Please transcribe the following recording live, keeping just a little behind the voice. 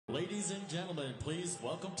Ladies and gentlemen, please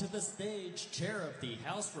welcome to the stage Chair of the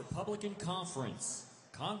House Republican Conference,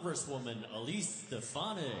 Congresswoman Elise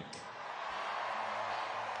Stefanik.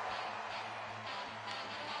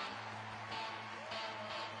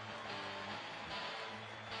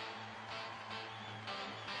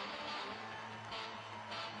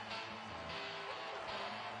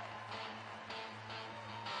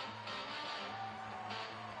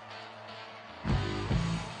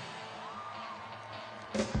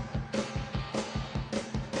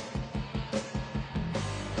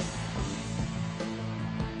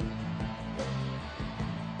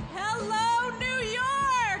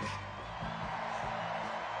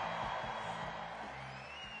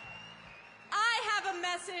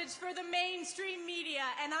 For the mainstream media,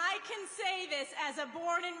 and I can say this as a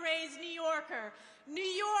born and raised New Yorker. New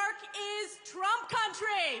York is Trump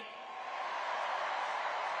country.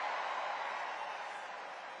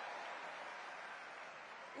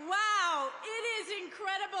 Wow, it is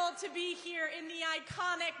incredible to be here in the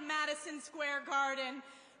iconic Madison Square Garden.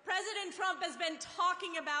 President Trump has been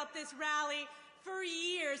talking about this rally for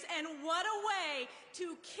years, and what a way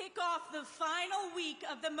to kick off the final week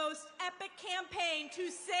of the most epic campaign to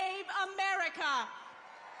save America.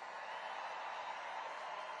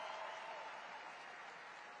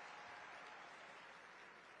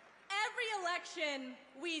 Every election,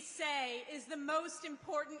 we say, is the most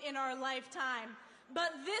important in our lifetime, but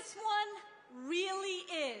this one really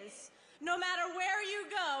is. No matter where you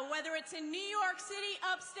go, whether it's in New York City,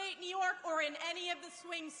 upstate New York, or in any of the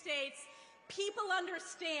swing states, people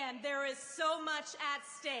understand there is so much at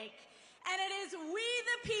stake. And it is we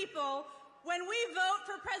the people, when we vote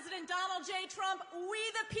for President Donald J. Trump, we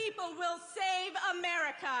the people will save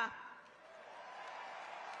America.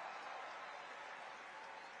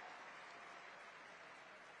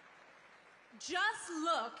 Just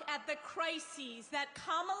look at the crises that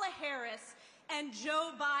Kamala Harris and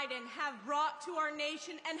Joe Biden have brought to our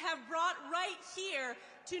nation and have brought right here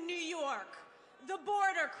to New York. The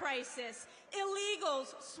border crisis,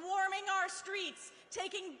 illegals swarming our streets,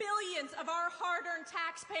 taking billions of our hard-earned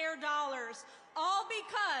taxpayer dollars, all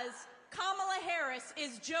because Kamala Harris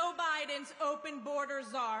is Joe Biden's open border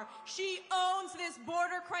czar. She owns this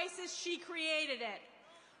border crisis. She created it.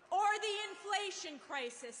 Or the inflation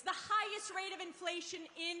crisis, the highest rate of inflation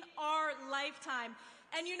in our lifetime.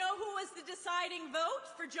 And you know who was the deciding vote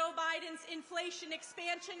for Joe Biden's Inflation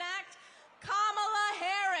Expansion Act? Kamala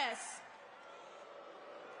Harris.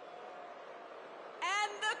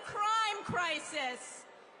 And the crime crisis.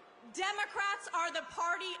 Democrats are the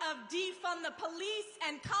party of defund the police,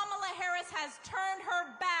 and Kamala Harris has turned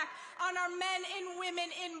her back on our men and women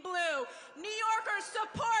in blue. New Yorkers,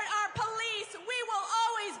 support our police. We will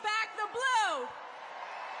always back the blue.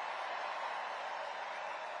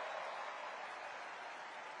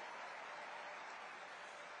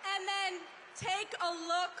 And then take a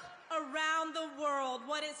look around the world,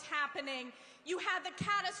 what is happening. You had the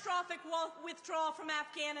catastrophic withdrawal from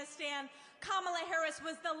Afghanistan. Kamala Harris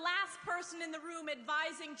was the last person in the room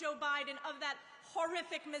advising Joe Biden of that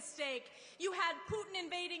horrific mistake. You had Putin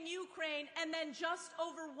invading Ukraine, and then just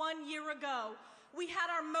over 1 year ago, we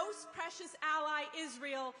had our most precious ally,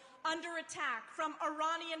 Israel, under attack from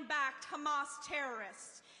Iranian-backed Hamas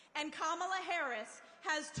terrorists. And Kamala Harris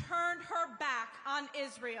has turned her back on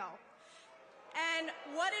Israel. And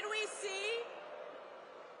what did we see?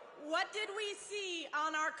 What did we see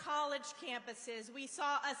on our college campuses? We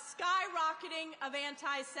saw a skyrocketing of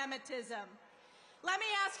anti-Semitism. Let me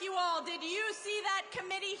ask you all, did you see that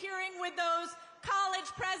committee hearing with those college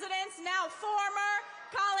presidents, now former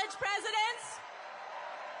college presidents?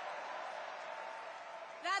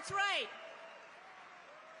 That's right.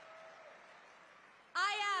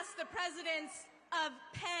 I asked the presidents of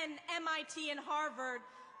Penn, MIT, and Harvard,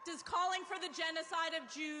 does calling for the genocide of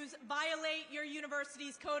Jews violate your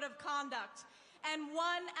university's code of conduct? And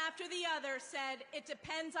one after the other said, it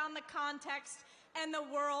depends on the context, and the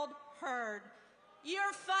world heard. You're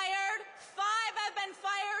fired. 5 have been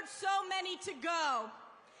fired, so many to go.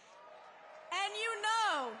 And you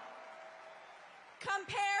know,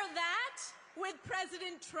 compare that with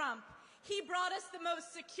President Trump. He brought us the most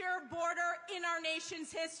secure border in our nation's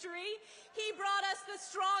history. He brought us the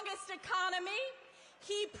strongest economy.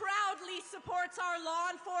 He proudly supports our law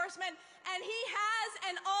enforcement, and he has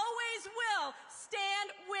and always will stand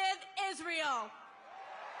with Israel.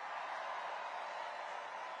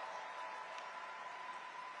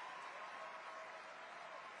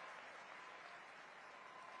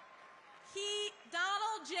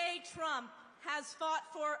 Donald J. Trump has fought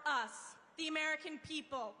for us, the American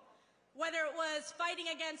people, whether it was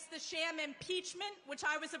fighting against the sham impeachment, which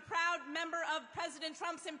I was a proud member of President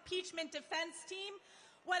Trump's impeachment defense team,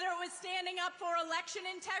 whether it was standing up for election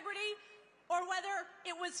integrity, or whether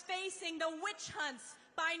it was facing the witch hunts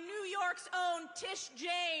by New York's own Tish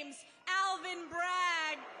James, Alvin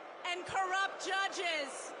Bragg, and corrupt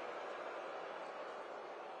judges.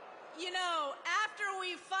 You know, after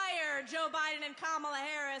we fire Joe Biden and Kamala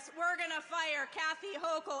Harris, we're going to fire Kathy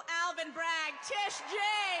Hochul, Alvin Bragg, Tish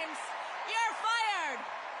James. You're fired.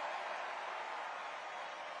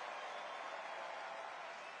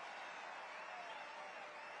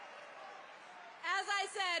 As I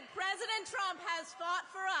said, President Trump has fought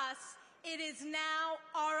for us. It is now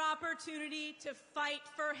our opportunity to fight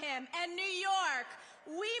for him. And New York,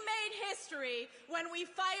 we made history when we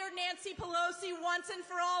fired Nancy Pelosi once and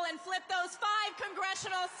for all and flipped those 5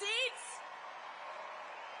 congressional seats.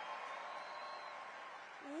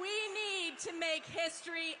 We need to make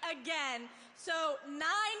history again. So 9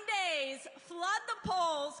 days, flood the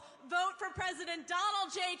polls, vote for President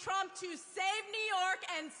Donald J. Trump to save New York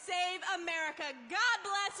and save America. God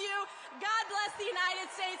bless you. God bless the United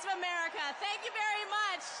States of America. Thank you very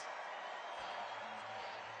much.